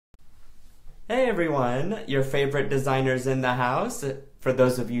Hey everyone, your favorite designers in the house. For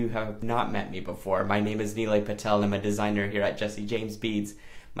those of you who have not met me before, my name is Nealay Patel. I'm a designer here at Jesse James Beads.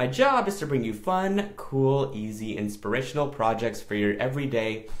 My job is to bring you fun, cool, easy, inspirational projects for your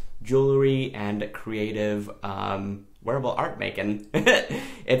everyday jewelry and creative wearable art making.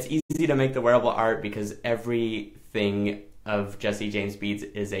 It's easy to make the wearable art because everything of Jesse James Beads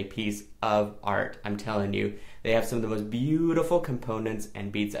is a piece of art. I'm telling you, they have some of the most beautiful components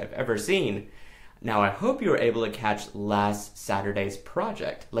and beads I've ever seen. Now, I hope you were able to catch last Saturday's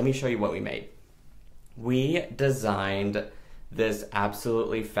project. Let me show you what we made. We designed this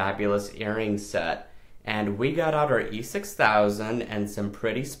absolutely fabulous earring set, and we got out our E6000 and some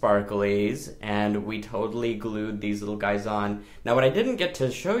pretty sparklies, and we totally glued these little guys on. Now, what I didn't get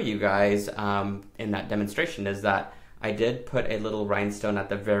to show you guys in that demonstration is that I did put a little rhinestone at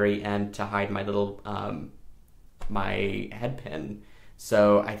the very end to hide my little my head pin.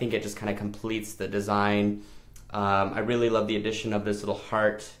 So I think it just kind of completes the design. I really love the addition of this little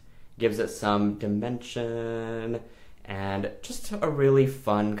heart. Gives it some dimension and just a really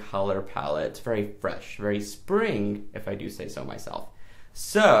fun color palette. It's very fresh, very spring, if I do say so myself.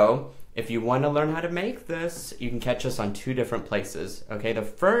 So if you want to learn how to make this, you can catch us on two different places. Okay, the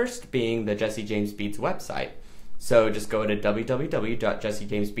first being the Jesse James Beads website. So just go to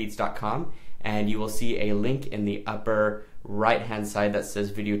www.jessejamesbeads.com and you will see a link in the upper right hand side that says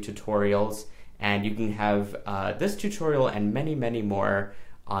video tutorials, and you can have this tutorial and many more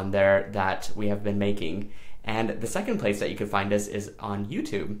on there that we have been making. And the second place that you can find us is on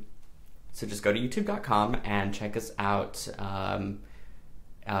YouTube. So just go to youtube.com and check us out.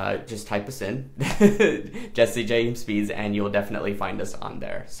 Just type us in Jesse James Beads and you'll definitely find us on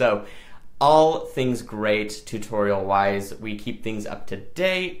there. So all things great tutorial wise. We keep things up to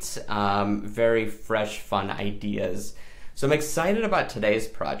date, very fresh, fun ideas. So I'm excited about today's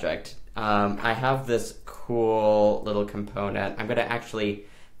project. I have this cool little component. I'm gonna actually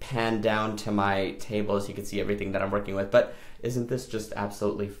pan down to my table so you can see everything that I'm working with, but isn't this just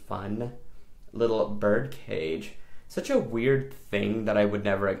absolutely fun? Little bird cage. Such a weird thing that I would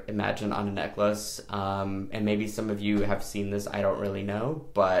never imagine on a necklace. And maybe some of you have seen this, I don't really know,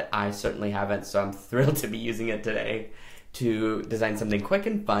 but I certainly haven't, so I'm thrilled to be using it today to design something quick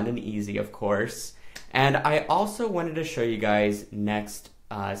and fun and easy, of course. And I also wanted to show you guys next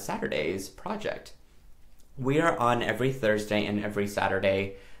Saturday's project. We are on every Thursday and every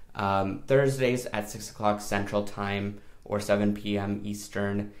Saturday. Thursdays at 6 o'clock Central Time or 7 p.m.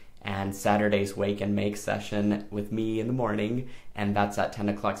 Eastern, and Saturday's Wake and Make session with me in the morning, and that's at 10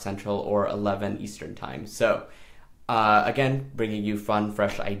 o'clock Central or 11 Eastern Time. So again, bringing you fun,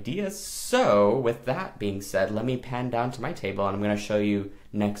 fresh ideas. So with that being said, let me pan down to my table and I'm going to show you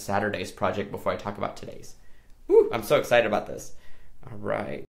next Saturday's project before I talk about today's. Woo, I'm so excited about this. All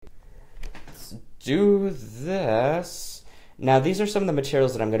right, let's do this. Now, these are some of the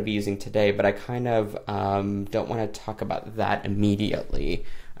materials that I'm going to be using today, but I kind of don't want to talk about that immediately.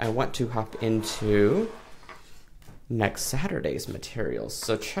 I want to hop into next Saturday's materials.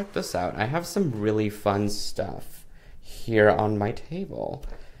 So check this out. I have some really fun stuff here on my table.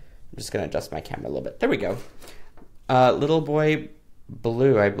 I'm just going to adjust my camera a little bit. There we go. Little Boy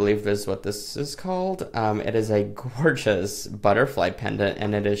Blue, I believe is what this is called. It is a gorgeous butterfly pendant,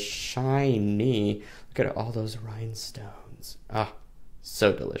 and it is shiny. Look at all those rhinestones. Ah,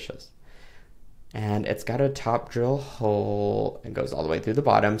 so delicious. And it's got a top drill hole and goes all the way through the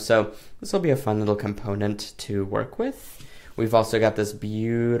bottom. So this will be a fun little component to work with. We've also got this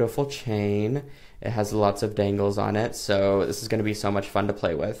beautiful chain. It has lots of dangles on it. So this is going to be so much fun to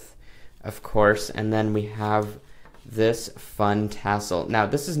play with, of course. And then we have this fun tassel. Now,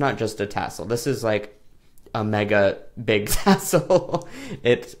 this is not just a tassel. This is like a mega big tassel.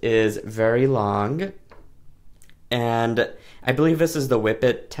 It is very long. And I believe this is the Whip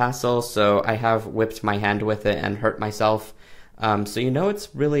It tassel, so I have whipped my hand with it and hurt myself. So you know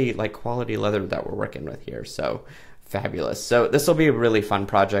it's really like quality leather that we're working with here, so fabulous. So this will be a really fun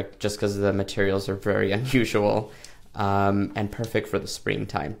project just because the materials are very unusual and perfect for the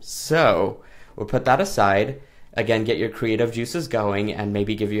springtime. So we'll put that aside. Again, get your creative juices going and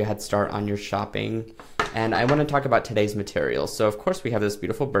maybe give you a head start on your shopping. And I want to talk about today's materials. So of course we have this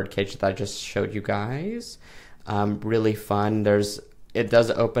beautiful birdcage that I just showed you guys. Really fun. It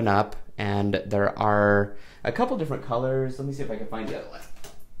does open up, and there are a couple different colors. Let me see if I can find it.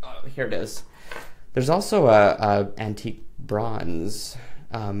 Oh, here it is. There's also a antique bronze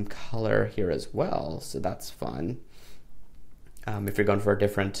color here as well, so that's fun. If you're going for a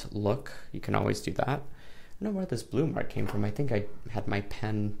different look, you can always do that. I don't know where this blue mark came from. I think I had my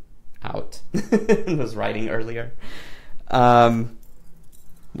pen out and was writing earlier.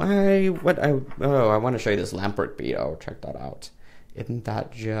 I want to show you this lampwork bead. Oh, check that out. Isn't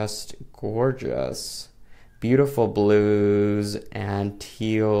that just gorgeous? Beautiful blues and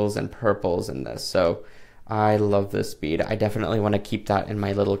teals and purples in this. So I love this bead. I definitely want to keep that in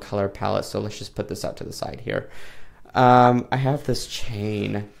my little color palette. So let's just put this out to the side here. I have this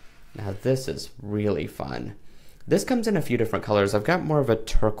chain. Now this is really fun. This comes in a few different colors. I've got more of a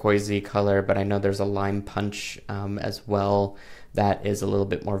turquoisey color, but I know there's a lime punch as well that is a little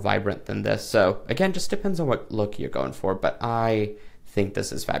bit more vibrant than this. So again, just depends on what look you're going for, but I think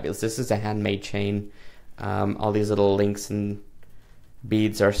this is fabulous. This is a handmade chain. All these little links and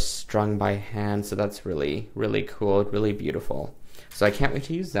beads are strung by hand, so that's really, really cool, really beautiful. So I can't wait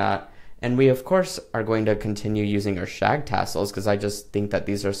to use that. And we, of course, are going to continue using our shag tassels because I just think that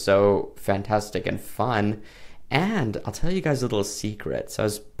these are so fantastic and fun. And I'll tell you guys a little secret. So I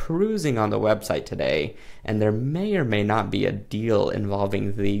was perusing on the website today, and there may or may not be a deal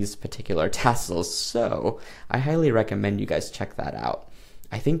involving these particular tassels. So I highly recommend you guys check that out.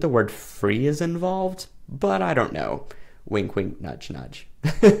 I think the word free is involved, but I don't know. Wink, wink, nudge, nudge.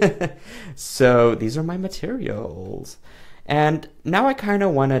 So these are my materials. And now I kind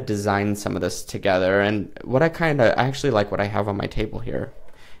of want to design some of this together. And what I actually like what I have on my table here.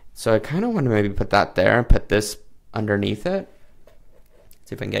 So I kind of want to maybe put that there and put this underneath it.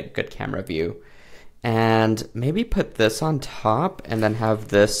 See if I can get a good camera view. And maybe put this on top and then have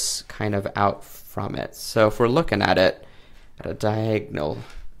this kind of out from it. So if we're looking at it at a diagonal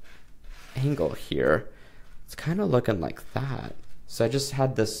angle here, it's kind of looking like that. So I just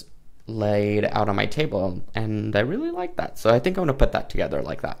had this laid out on my table and I really like that. So I think I'm going to put that together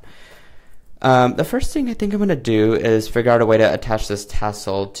like that. The first thing I think I'm going to do is figure out a way to attach this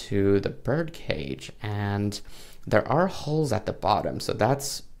tassel to the bird cage, and there are holes at the bottom, so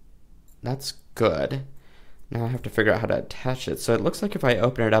that's good. Now I have to figure out how to attach it. So it looks like if I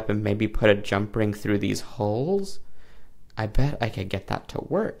open it up and maybe put a jump ring through these holes, I bet I could get that to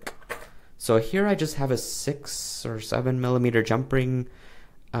work. So here I just have a 6 or 7 millimeter jump ring.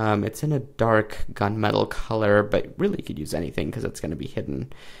 It's in a dark gunmetal color, but really you could use anything because it's going to be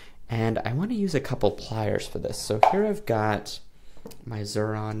hidden. And I want to use a couple pliers for this. So here I've got my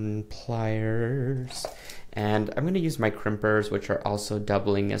Zuron pliers. And I'm going to use my crimpers, which are also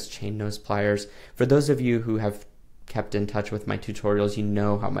doubling as chain nose pliers. For those of you who have kept in touch with my tutorials, you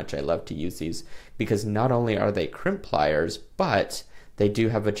know how much I love to use these. Because not only are they crimp pliers, but they do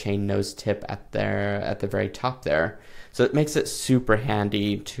have a chain nose tip at the very top there. So it makes it super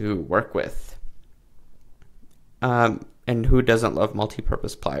handy to work with. And who doesn't love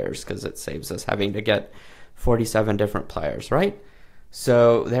multi-purpose pliers, because it saves us having to get 47 different pliers, right?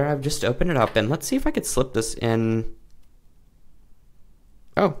 So there, I've just opened it up, and let's see if I could slip this in.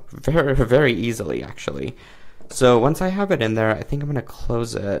 Oh, very, very easily, actually. So once I have it in there, I think I'm going to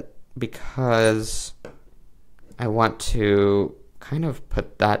close it because I want to kind of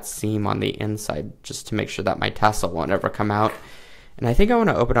put that seam on the inside just to make sure that my tassel won't ever come out. And I think I want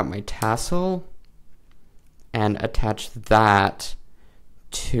to open up my tassel and attach that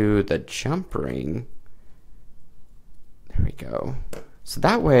to the jump ring. There we go. So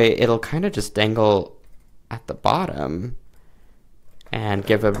that way it'll kind of just dangle at the bottom and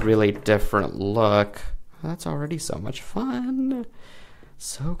give a really different look. Oh, that's already so much fun.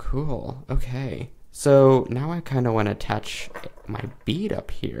 So cool. Okay. So now I kind of want to attach my bead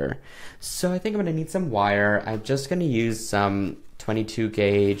up here. So I think I'm going to need some wire. I'm just going to use some 22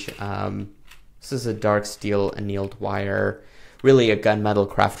 gauge. This is a dark steel annealed wire. Really, a gunmetal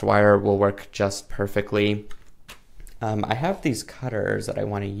craft wire will work just perfectly. I have these cutters that I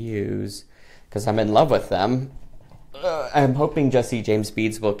want to use because I'm in love with them. I'm hoping Jesse James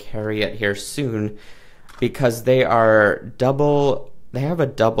Beads will carry it here soon because they are double. They have a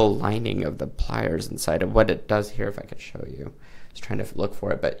double lining of the pliers inside of what it does here. If I could show you, I was trying to look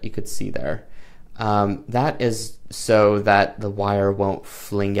for it, but you could see there. That is so that the wire won't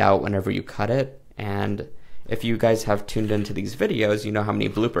fling out whenever you cut it. And if you guys have tuned into these videos, you know how many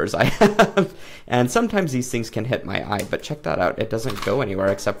bloopers I have. And sometimes these things can hit my eye, but check that out. It doesn't go anywhere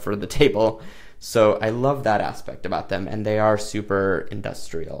except for the table. So I love that aspect about them, and they are super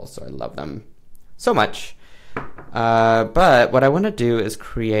industrial, so I love them so much. But what I want to do is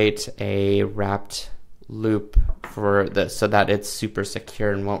create a wrapped loop for this so that it's super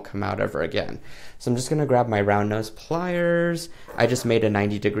secure and won't come out ever again. So I'm just going to grab my round nose pliers. I just made a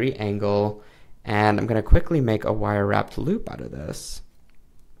 90-degree angle, and I'm going to quickly make a wire wrapped loop out of this.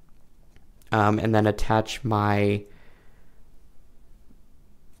 And then attach my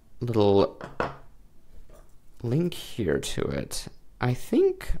little link here to it. I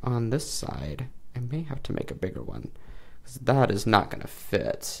think on this side, I may have to make a bigger one because that is not going to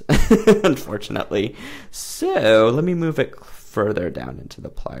fit, unfortunately. So let me move it further down into the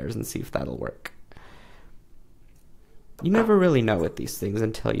pliers and see if that'll work. You never really know with these things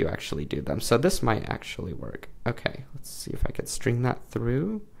until you actually do them. So this might actually work. Okay, let's see if I could string that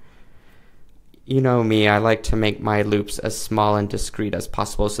through. You know me, I like to make my loops as small and discreet as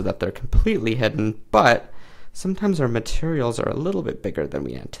possible so that they're completely hidden, but sometimes our materials are a little bit bigger than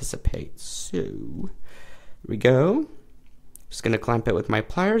we anticipate. So, here we go. Just gonna clamp it with my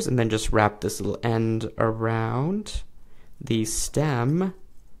pliers and then just wrap this little end around the stem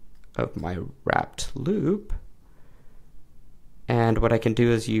of my wrapped loop. And what I can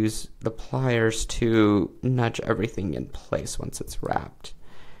do is use the pliers to nudge everything in place once it's wrapped.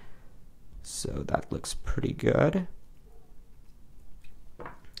 So that looks pretty good.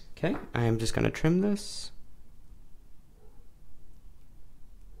 Okay, I'm just going to trim this.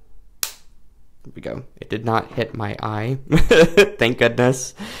 There we go. It did not hit my eye. Thank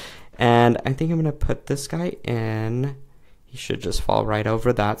goodness. And I think I'm going to put this guy in. He should just fall right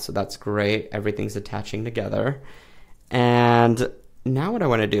over that, so that's great. Everything's attaching together. And now what I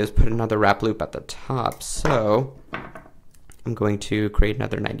want to do is put another wrap loop at the top. So I'm going to create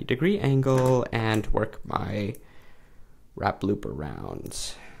another 90-degree angle and work my wrap loop around.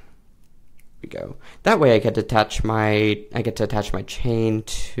 Here we go. That way I get to attach my chain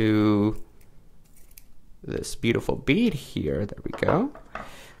to this beautiful bead here. There we go. I'm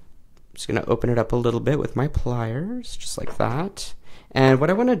just going to open it up a little bit with my pliers, just like that. And what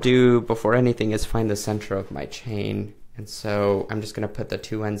I want to do before anything is find the center of my chain. And so I'm just going to put the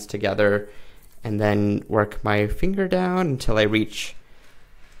two ends together and then work my finger down until I reach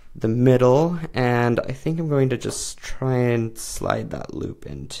the middle. And I think I'm going to just try and slide that loop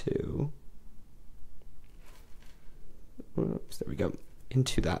into, oops, there we go,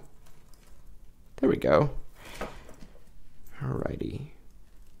 into that. There we go. Alrighty.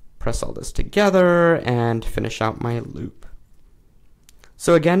 Press all this together and finish out my loop.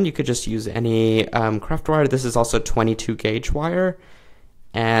 So again, you could just use any craft wire. This is also 22 gauge wire,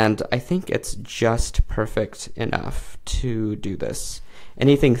 and I think it's just perfect enough to do this.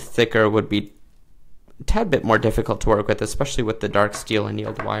 Anything thicker would be a tad bit more difficult to work with, especially with the dark steel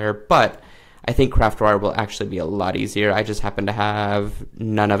annealed wire, but I think craft wire will actually be a lot easier. I just happen to have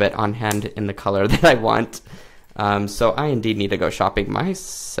none of it on hand in the color that I want, so I indeed need to go shopping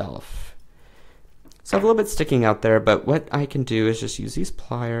myself. So I have a little bit sticking out there, but what I can do is just use these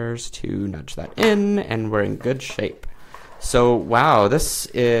pliers to nudge that in, and we're in good shape. So wow, this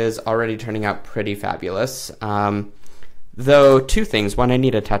is already turning out pretty fabulous. Though two things. One, I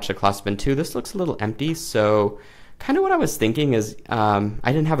need to attach a clasp, and two, this looks a little empty, so kind of what I was thinking is I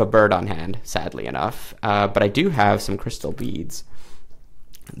didn't have a bird on hand, sadly enough, but I do have some crystal beads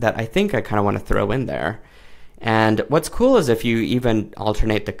that I think I kind of want to throw in there. And what's cool is if you even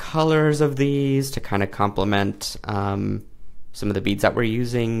alternate the colors of these to kind of complement some of the beads that we're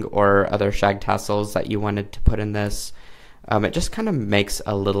using or other shag tassels that you wanted to put in this, it just kind of makes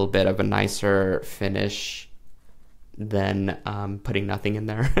a little bit of a nicer finish than putting nothing in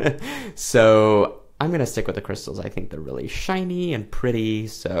there. So I'm going to stick with the crystals. I think they're really shiny and pretty,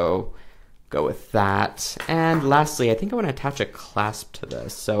 so go with that. And lastly, I think I want to attach a clasp to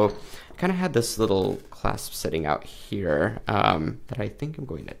this. So I kind of had this little clasp sitting out here that I think I'm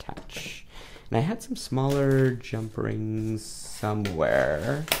going to attach. And I had some smaller jump rings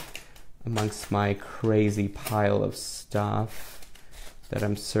somewhere amongst my crazy pile of stuff that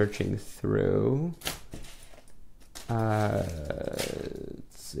I'm searching through. Let's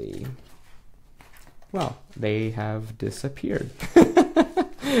see. Well, they have disappeared.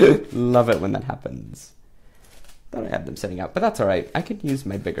 Love it when that happens. Thought I had them sitting out, but that's all right. I could use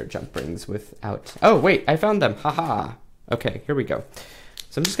my bigger jump rings without... Oh, wait, I found them. Haha. Okay, here we go.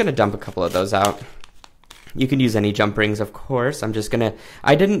 So I'm just going to dump a couple of those out. You can use any jump rings, of course. I'm just going to...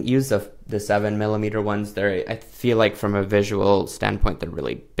 I didn't use the 7mm ones. I feel like from a visual standpoint, they're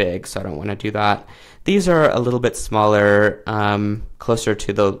really big, so I don't want to do that. These are a little bit smaller, closer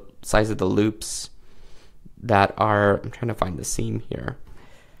to the size of the loops that are... I'm trying to find the seam here.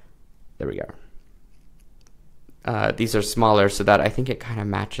 There we go. These are smaller so that I think it kind of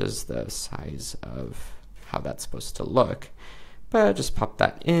matches the size of how that's supposed to look. But just pop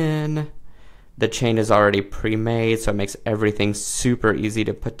that in. The chain is already pre-made, so it makes everything super easy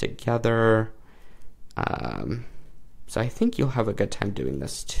to put together. So I think you'll have a good time doing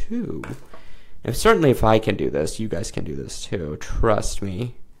this too. And certainly if I can do this, you guys can do this too. Trust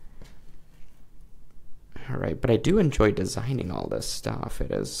me. All right, but I do enjoy designing all this stuff.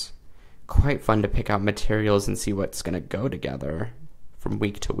 It is quite fun to pick out materials and see what's going to go together from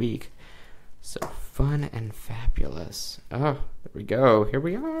week to week. So fun and fabulous. Oh, there we go. Here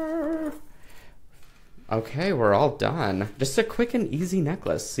we are. Okay, we're all done. Just a quick and easy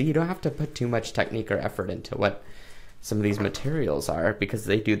necklace, so you don't have to put too much technique or effort into what some of these materials are, because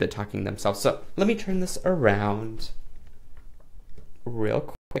they do the talking themselves. So let me turn this around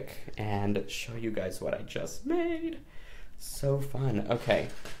real quick and show you guys what I just made. So fun. Okay,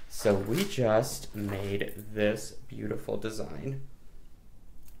 so we just made this beautiful design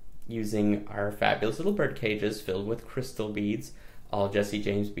using our fabulous little bird cages filled with crystal beads, all Jesse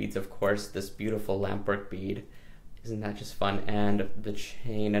James beads, of course, this beautiful lampwork bead. Isn't that just fun? And the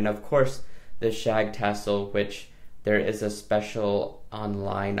chain, and of course the shag tassel, which there is a special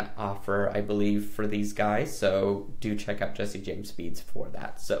online offer, I believe, for these guys, so do check out Jesse James Beads for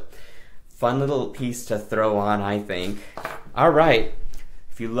that. So fun little piece to throw on, I think. All right.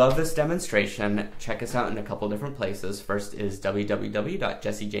 If you love this demonstration, check us out in a couple different places. First is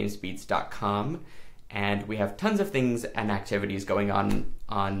www.jessejamesbeads.com, and we have tons of things and activities going on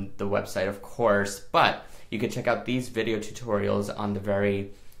the website, of course, but you can check out these video tutorials on the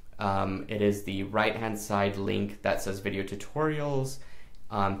very, it is the right-hand side link that says video tutorials.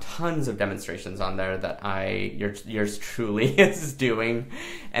 Tons of demonstrations on there that yours truly is doing.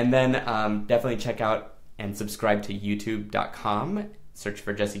 And then definitely check out and subscribe to youtube.com. Search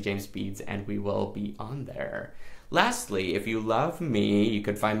for Jesse James Beads and we will be on there. Lastly, if you love me, you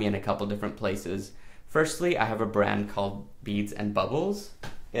could find me in a couple different places. Firstly, I have a brand called Beads and Bubbles.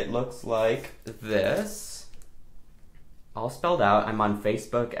 It looks like this, all spelled out. I'm on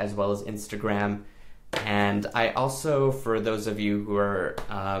Facebook as well as Instagram. And I also, for those of you who are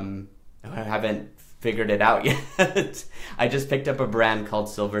who haven't figured it out yet, I just picked up a brand called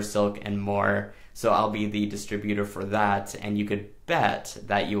Silver Silk and More. So I'll be the distributor for that, and you could bet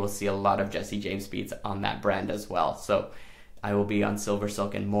that you will see a lot of Jesse James Beads on that brand as well. So I will be on Silver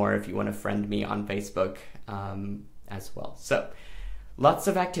Silk and More if you want to friend me on Facebook as well. So lots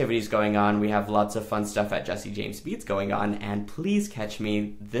of activities going on. We have lots of fun stuff at Jesse James Beads going on, and please catch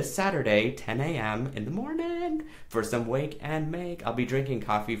me this Saturday, 10 a.m. in the morning for some Wake and Make. I'll be drinking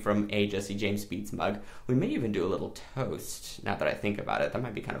coffee from a Jesse James Beads mug. We may even do a little toast, now that I think about it. That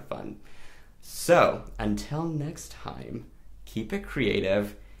might be kind of fun. So, until next time, keep it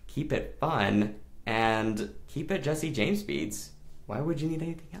creative, keep it fun, and keep it Jesse James Beads. Why would you need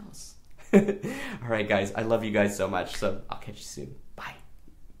anything else? All right, guys, I love you guys so much, so I'll catch you soon.